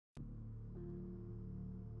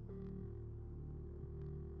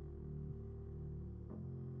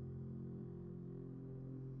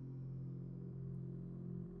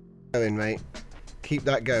going, mate. Keep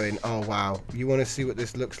that going. Oh wow. You want to see what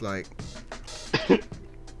this looks like?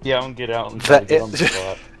 Yeah, I'm gonna get out and try to get on the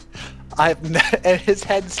spot. And his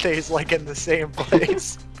head stays like in the same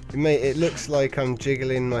place. Mate, it looks like I'm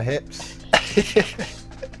jiggling my hips.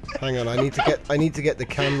 Hang on, I need to get the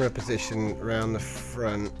camera position around the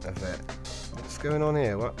front of it. What's going on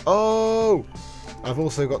here? What? Oh! I've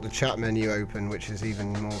also got the chat menu open, which is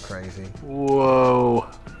even more crazy. Whoa.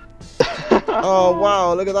 Oh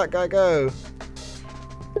wow, look at that guy go.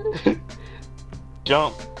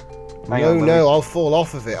 Jump. No, I'll fall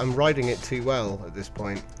off of it. I'm riding it too well at this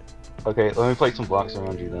point. Okay, let me place some blocks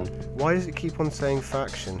around you then. Why does it keep on saying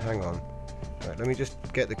faction? Hang on. Right, let me just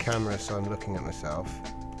get the camera so I'm looking at myself.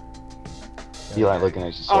 You like looking at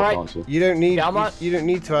yourself, don't you? You don't need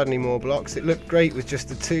to add any more blocks. It looked great with just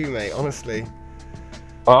the 2, mate, honestly.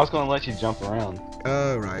 Oh, I was gonna let you jump around.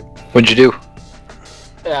 Oh, right. What'd you do?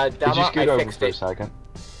 Could you scoot over for a second?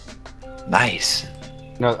 Nice.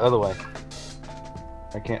 No, the other way.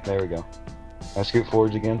 I can't, there we go. I scoot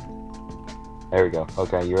forwards again. There we go.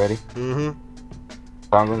 Okay, you ready? Mm-hmm. So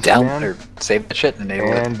I'm gonna Down, or save the shit and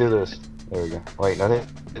enable it. and do this. There we go. Wait, no, they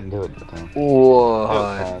didn't do it at the time.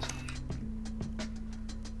 Whoa.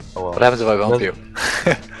 Oh, well. What happens if I bump you?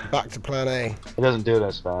 Back to plan A. It doesn't do it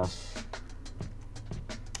as fast.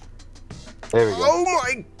 There we go. Oh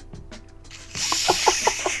my!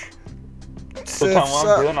 So Tom, what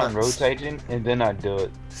I'm doing, I'm rotating, and then I do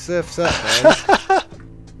it. Surf's up, man.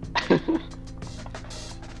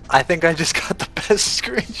 I think I just got the best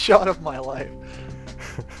screenshot of my life.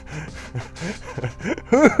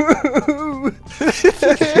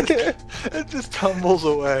 It just tumbles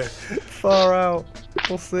away. Far out.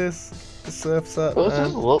 What's this? The surf's up. What does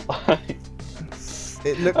this look like?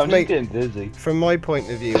 It looks, I'm mate, just getting dizzy. from my point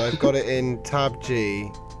of view, I've got it in tab G,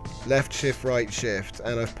 left shift, right shift,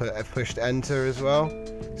 and I've pushed enter as well,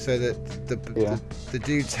 so that the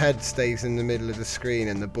dude's head stays in the middle of the screen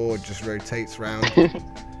and the board just rotates round.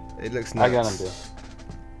 It looks nuts. I got him, dude.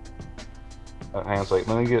 Hang on a second.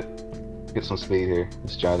 Let me get some speed here.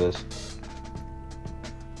 Let's try this.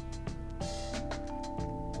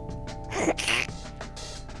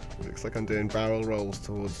 Looks like I'm doing barrel rolls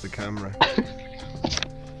towards the camera.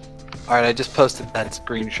 Alright, I just posted that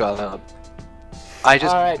screenshot up. I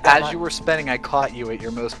just, as you were spinning, I caught you at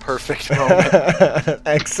your most perfect moment.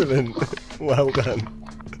 Excellent. Well done.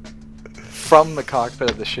 From the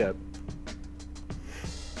cockpit of the ship.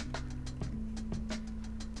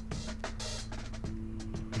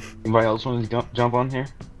 Anybody else want to jump on here?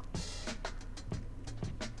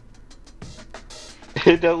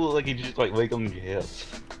 It does look like you just like wake on your hips.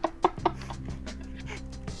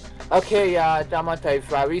 Okay, Damont, I've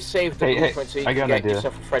resaved the blueprint so you can get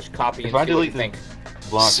yourself a fresh copy and see what you think.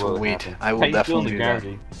 Block, sweet, I will definitely do that.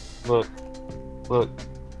 Look.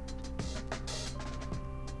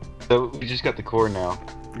 So we just got the core now.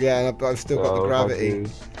 Yeah, and I've still got the gravity.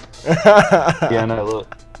 Yeah, no,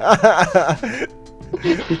 look.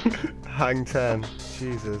 Hang 10.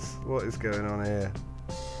 Jesus, what is going on here?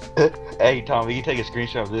 Hey Tom, you can take a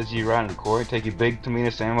screenshot of this. You ride in the core, take your big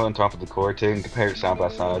Tamina Sambo on top of the core too, and compare it side by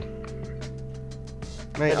side.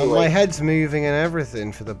 Mate, my head's moving and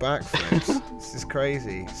everything for the backflips. This is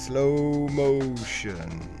crazy. Slow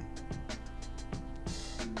motion.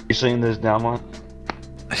 You seeing this, Dalmont?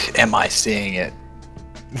 Am I seeing it?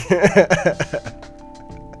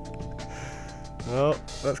 Oh,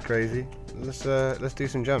 that's crazy. Let's do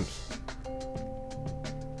some jumps.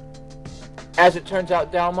 As it turns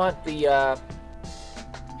out, Dalmont, the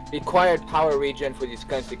required power regen for these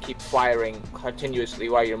guns to keep firing continuously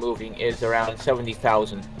while you're moving is around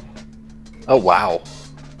 70,000. Oh wow.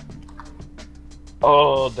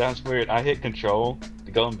 Oh, that's weird. I hit control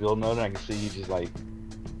to go and build mode, and I can see you just like.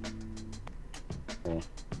 Yeah.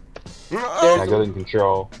 I go in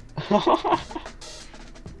control.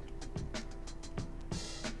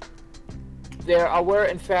 There were,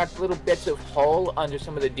 in fact, little bits of hole under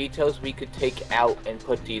some of the details we could take out and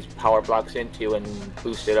put these power blocks into and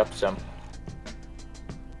boost it up some.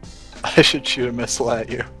 I should shoot a missile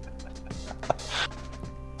at you.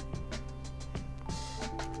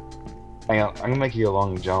 Hang on, I'm gonna make you a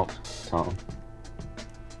long jump, Tom.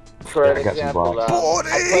 For an example,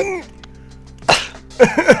 Boarding!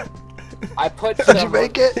 I put some... Did you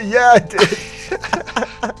make it? Yeah, I did.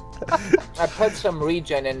 I put some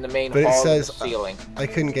regen in the main But it hall says of the ceiling. I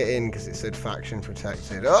couldn't get in because it said faction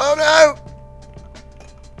protected. Oh no!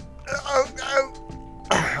 Oh no!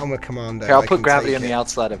 I'm a commando. Here, I'll put gravity on the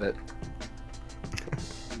outside of it.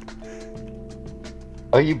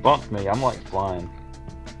 Oh, you bumped me. I'm like flying.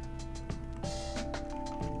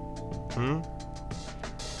 Hmm?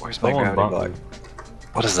 Where's my Someone gravity bumped block? me.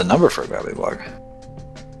 What is the number for a gravity block?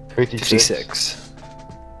 56.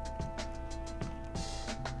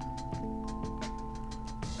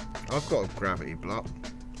 I've got a gravity block.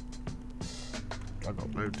 I've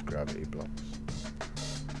got loads of gravity blocks.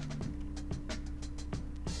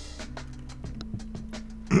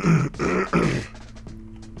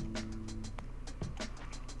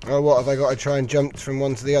 Oh, what have I got to try and jump from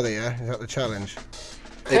one to the other? Yeah, is that the challenge?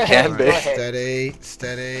 It can be. Steady,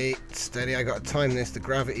 steady, steady. I got to time this. The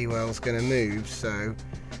gravity well's going to move, so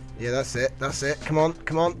yeah, that's it. That's it. Come on,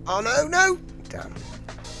 come on. Oh no, no! Damn.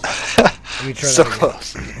 Let me try So that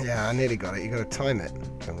close. Yeah, I nearly got it. You got to time it.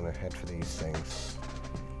 I'm going to head for these things.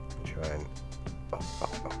 Try and.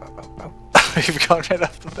 You've gone right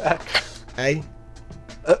off the back. Hey.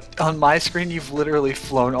 On my screen, you've literally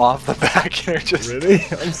flown off the back. You're just Really?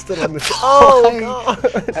 I'm still on the. Oh god!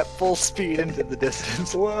 at full speed into the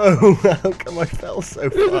distance. Whoa! How come I fell so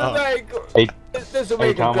far? Hey, This will hey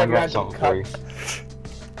make a Tom, I good got random something for you. cut.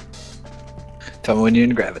 Tell me when you're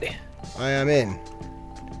in gravity. I am in.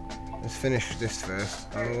 Let's finish this first.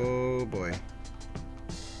 Oh boy.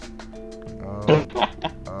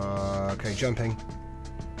 Oh. Okay, jumping.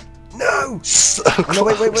 No! So Oh, no,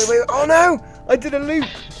 wait. Oh no! I did a loop!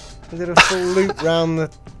 I did a full loop round the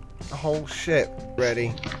whole ship.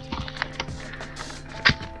 Ready.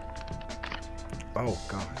 Oh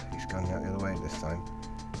god, he's gone out the other way this time.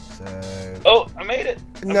 So... Oh, I made it!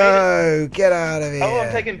 No! Get out of here! Oh,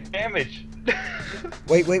 I'm taking damage!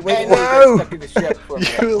 Wait, Hey, no! you got stuck in the ship for a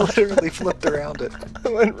minute. you literally flipped around it. I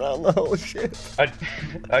went round the whole ship.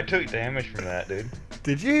 I took damage from that, dude.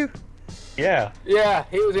 Did you? Yeah. Yeah,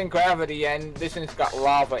 he was in gravity, and this one's got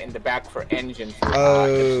lava in the back for engines. Oh,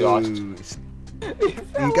 exhaust.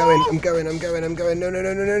 I'm going.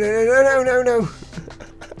 No.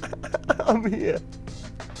 I'm here.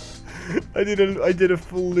 I did a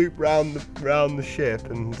full loop round the ship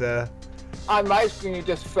and On my screen, you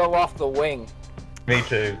just fell off the wing. Me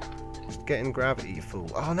too. just getting gravity, you fool.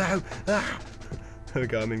 Oh no! Ah.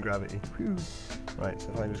 Okay, I'm in gravity. Whew. Right, so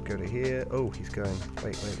if I just go to here. Oh, he's going.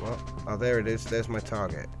 Wait, what? Oh, there it is. There's my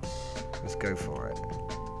target. Let's go for it.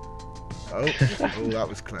 Oh, that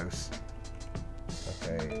was close.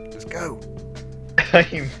 Okay, let's go.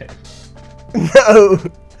 You missed. No!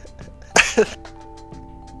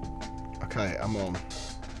 Okay, I'm on.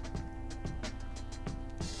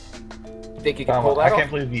 Think you can Tom, pull I that can't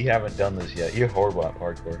off? believe you haven't done this yet. You're horrible at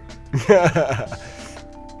parkour.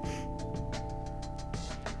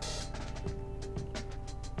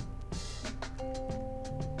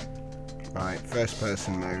 Right, first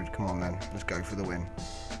person mode. Come on then, let's go for the win.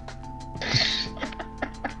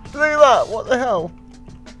 Look at that! What the hell?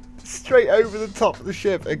 Straight over the top of the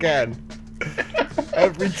ship again.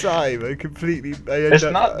 Every time, I end It's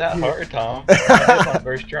up not up that here. hard, Tom. I did my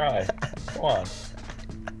first try. Come on.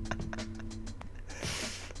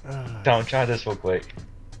 Tom, try this real quick.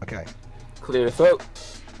 Okay, Clear the throat.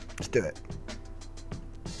 let's do it.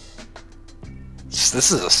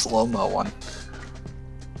 This is a slow-mo one.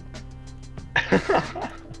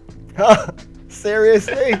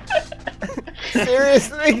 Seriously?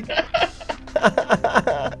 Seriously?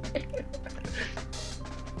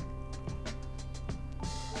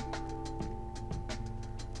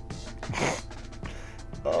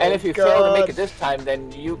 And if you fail to make it this time, then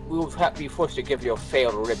we'll be forced to give you a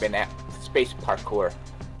failed ribbon at space parkour.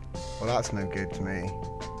 Well, that's no good to me.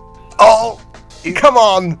 Oh! Come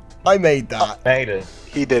on! I made that. Made it.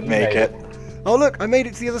 He did make it. Oh look, I made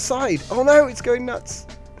it to the other side. Oh no, it's going nuts.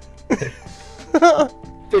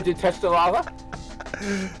 Did you test the lava?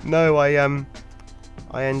 No, I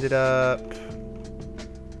ended up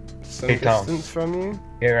some Hey, Tom. distance from you.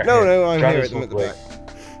 Here, No, I'm try here this at the real back. quick.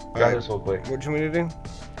 Try Alright, this real quick. what do you want me to do?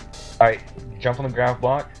 Alright, jump on the grav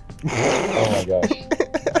block. Oh my gosh.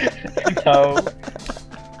 No.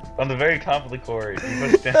 On the very top of the cord. You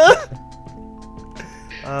push down.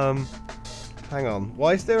 Hang on.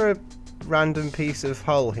 Why is there a random piece of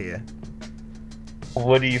hull here?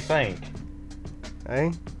 What do you think?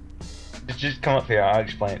 Eh? Just come up here, I'll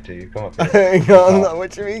explain it to you. Come up here. Hang on,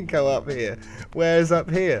 what do you mean come up here? Where's up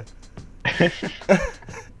here?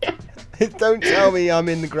 Don't tell me I'm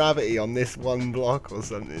in the gravity on this one block or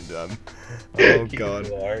something, dumb. Oh god.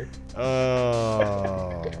 You are.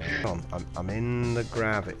 Oh. I'm in the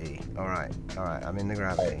gravity. Alright, I'm in the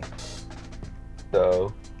gravity.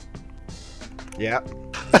 So, Yeah.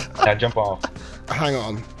 now jump off. Hang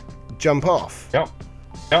on. Jump off. Jump.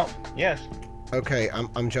 Jump. Yes. Okay,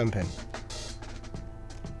 I'm jumping.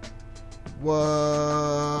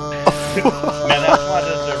 What? Man, that's why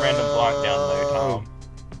there's a random block down there, Tom.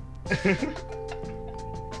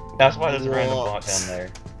 That's why there's a random block down there.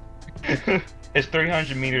 It's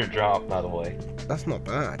 300-meter drop, by the way. That's not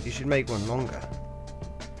bad. You should make one longer.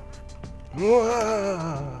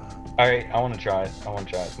 Whoa. Alright, I want to try it.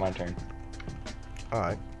 It's my turn.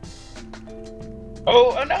 Alright.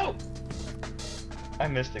 Oh no! I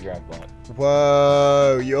missed the grab block.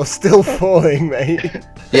 Whoa, you're still falling, mate.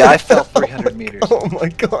 Yeah, I fell 300 meters. Oh my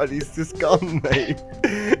god, he's just gone, mate.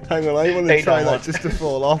 Hang on, I want to try that just to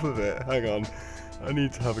fall off of it. Hang on. I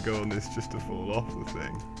need to have a go on this just to fall off the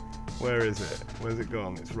thing. Where is it? Where's it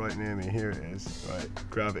gone? It's right near me. Here it is. Right,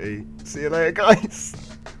 gravity. See you later, guys.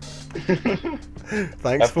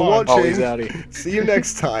 Thanks for watching. Oh, he's outie. See you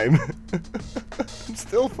next time. I'm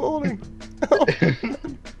still falling.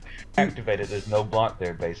 Activated, there's no block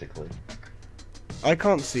there, basically. I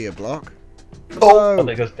can't see a block. Oh,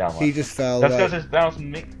 that goes down. He just fell. That's because it's bouncing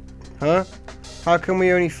me. Huh? How can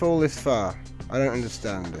we only fall this far? I don't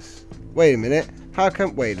understand this. Wait a minute. How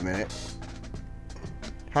come? Wait a minute.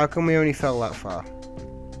 How come we only fell that far?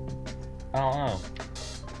 I don't know.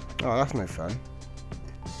 Oh, that's no fun.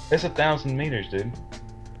 It's 1,000 meters, dude.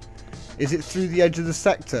 Is it through the edge of the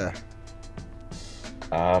sector?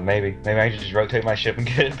 Maybe. Maybe I should just rotate my ship and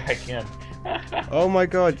get it back in. Oh my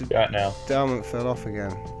god. Right now. Dalmont fell off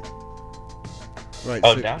again. Right,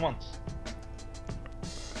 Oh, so down once.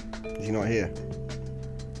 is he not here?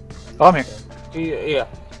 Oh, I'm here. Yeah.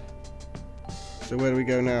 So where do we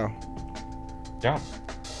go now? Jump.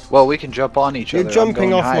 Well, we can jump on each other. You're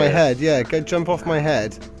jumping off my higher. head. Yeah, go jump off my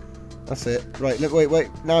head. That's it. Right, look, wait.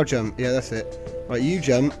 Now jump. Yeah, that's it. Right, you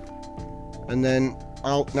jump. And then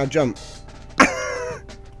now jump.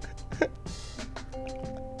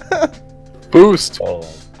 Boost. Oh.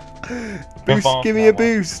 Boost, off, give me a Dalmont.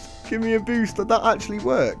 boost. Give me a boost. That actually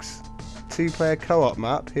works. 2-player co-op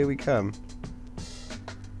map. Here we come.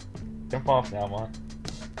 Jump off now, man.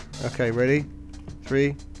 Okay, ready?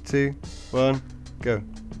 3, 2, 1, go.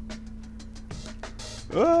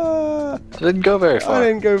 Ah, I didn't go very I far.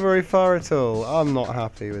 didn't go very far at all. I'm not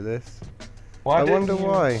happy with this. Why I didn't wonder you?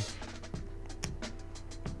 why.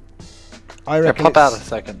 I Here, reckon pop out a it's,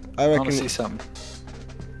 second. I I want reckon to see it's, something.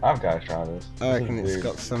 I've got to try this. I reckon This is it's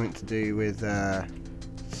weird. got something to do with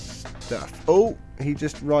stuff. Oh, he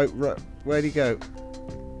just where'd he go?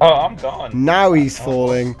 Oh, I'm gone. Now he's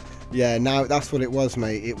falling. Yeah, now that's what it was,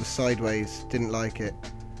 mate. It was sideways. Didn't like it.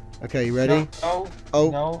 Okay, you ready? No. Oh.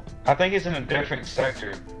 No. I think it's in a different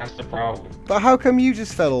sector. That's the problem. But how come you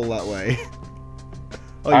just fell all that way?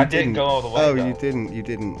 Oh, I you didn't go all the way. Oh, though. you didn't. You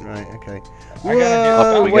didn't. Right. Okay. I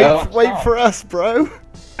gotta Whoa! do- Wait Stop. for us, bro.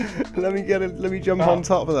 Let me jump Stop. on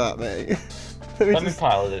top of that, mate. Let me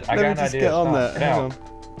pilot it. I got let me an just idea. get on Stop. there. Get Hang out.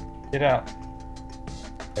 on. Get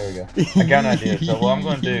out. There we go. I got an idea. So what I'm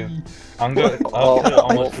going to do, I'm going to Oh,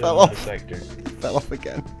 almost fell to the off. sector. Fell off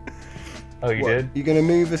again. Oh, you What, did? You're gonna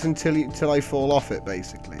move us until I fall off it,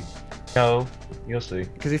 basically. No. You'll see.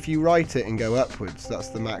 Because if you right it and go upwards, that's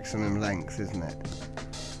the maximum length, isn't it?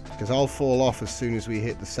 Because I'll fall off as soon as we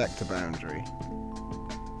hit the sector boundary.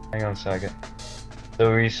 Hang on a second. So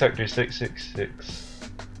we're sector 666.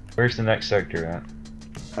 Where's the next sector at?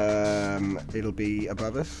 It'll be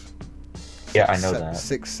above us. Yeah, I know that.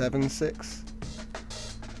 676.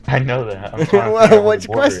 I know that. I'm trying to figure Well, out what which the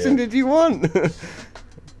border question is. did you want?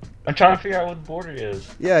 I'm trying to figure out what the border is.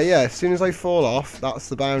 Yeah. As soon as I fall off, that's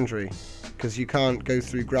the boundary. Because you can't go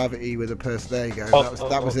through gravity with a person. There you go. Oh,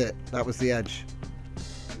 that was it. That was the edge.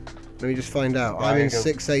 Let me just find out. Right, I'm in go.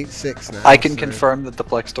 686 now. I can so- confirm that the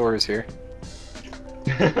Plex door is here.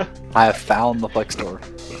 I have found the Plex door.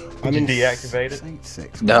 I'm Did in you deactivate it?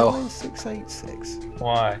 686. No. Why am I in 686.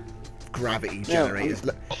 Why? Gravity No, generators.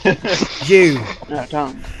 Look. You. No,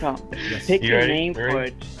 Tom. Yes. Pick You your ready? name for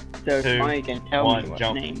it, so Two, Tommy can tell one, me what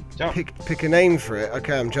jump. name. Jump. Pick a name for it.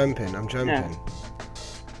 Okay, I'm jumping.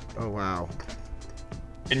 Oh wow.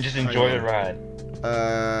 And just enjoy the Hang ride.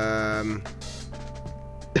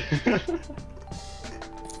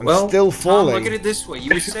 I'm Well, still Tom, falling. look at it this way.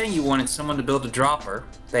 You were saying you wanted someone to build a dropper.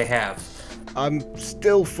 They have. I'm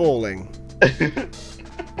still falling.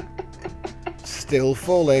 Still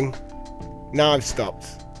falling. Now I've stopped.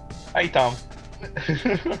 Hey, Tom.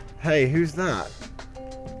 Hey, who's that?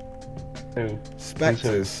 Who?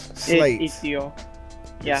 Spectres. Slate. It's your.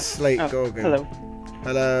 Yeah. Slate Oh, Gorgon. hello.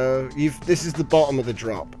 Hello. This is the bottom of the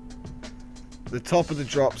drop. The top of the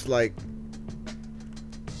drop's like.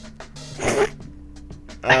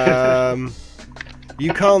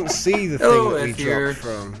 You can't see the thing Oh, that we if you're- dropped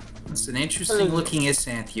from. It's an interesting looking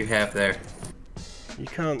Isanth you have there. You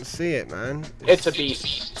can't see it, man. It's a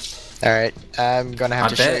beast. Alright, I'm gonna have I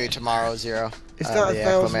to show bet. you tomorrow, Zero. Is that the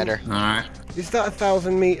 1,000? acclimator. Alright. Is that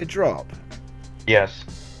 1,000-meter drop? Yes.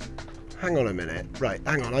 Hang on a minute. Right,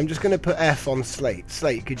 hang on. I'm just gonna put F on Slate.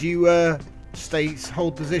 Slate, could you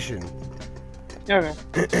hold position.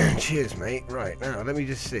 Okay. Cheers, mate. Right, now, let me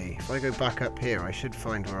just see. If I go back up here, I should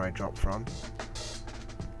find where I dropped from.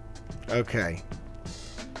 Okay.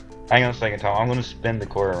 Hang on a second, Tom. I'm gonna spin the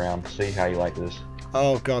core around. See how you like this.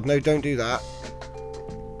 Oh, God, no, don't do that.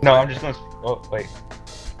 No, I'm just gonna. Oh, wait.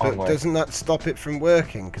 But doesn't that stop it from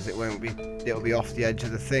working? Because it won't be. It'll be off the edge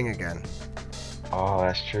of the thing again. Oh,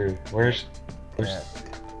 that's true. Where's? Yeah.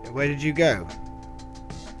 Where did you go?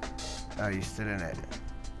 Oh, you're still in it.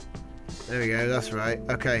 There we go. That's right.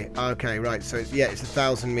 Okay. Okay. Right. So it's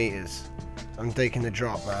 1,000 meters. I'm taking the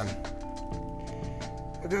drop, man.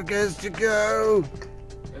 Who gets to go?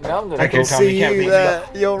 Now I'm gonna I can Tom, see you can't you beat me. there.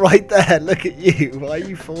 You're right there. Look at you. Why are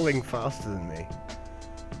you falling faster than me?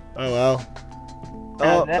 Oh well.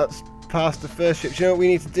 Oh, that's past the first ship. Do you know what we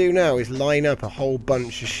need to do now? Is line up a whole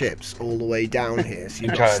bunch of ships all the way down here. So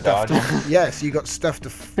you've got Try to stuff dodge. yes, you got stuff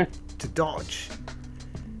to dodge.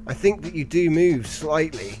 I think that you do move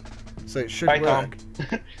slightly, so it should Bye, work.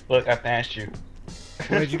 Tom. Look, I passed you.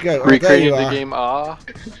 Where'd you go? Oh, there Recreating you the are. game. Ah.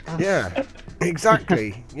 Yeah,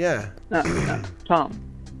 exactly. Yeah. No, Tom.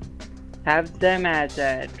 Have them as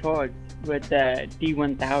torch with the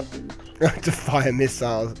D1000. To fire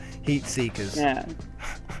missiles, heat seekers. Yeah.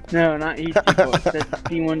 No, not each torch. That's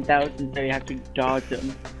D1000, so you have to dodge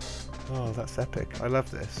them. Oh, that's epic. I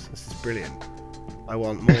love this. This is brilliant. I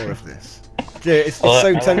want more of this. Yeah, it's I so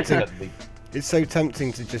like tempting. that. It's so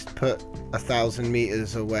tempting to just put 1,000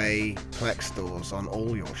 meters away plex stores on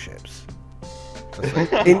all your ships. That's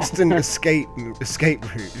like instant escape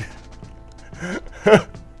route.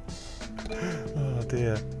 Oh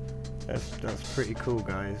dear. That's pretty cool,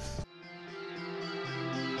 guys.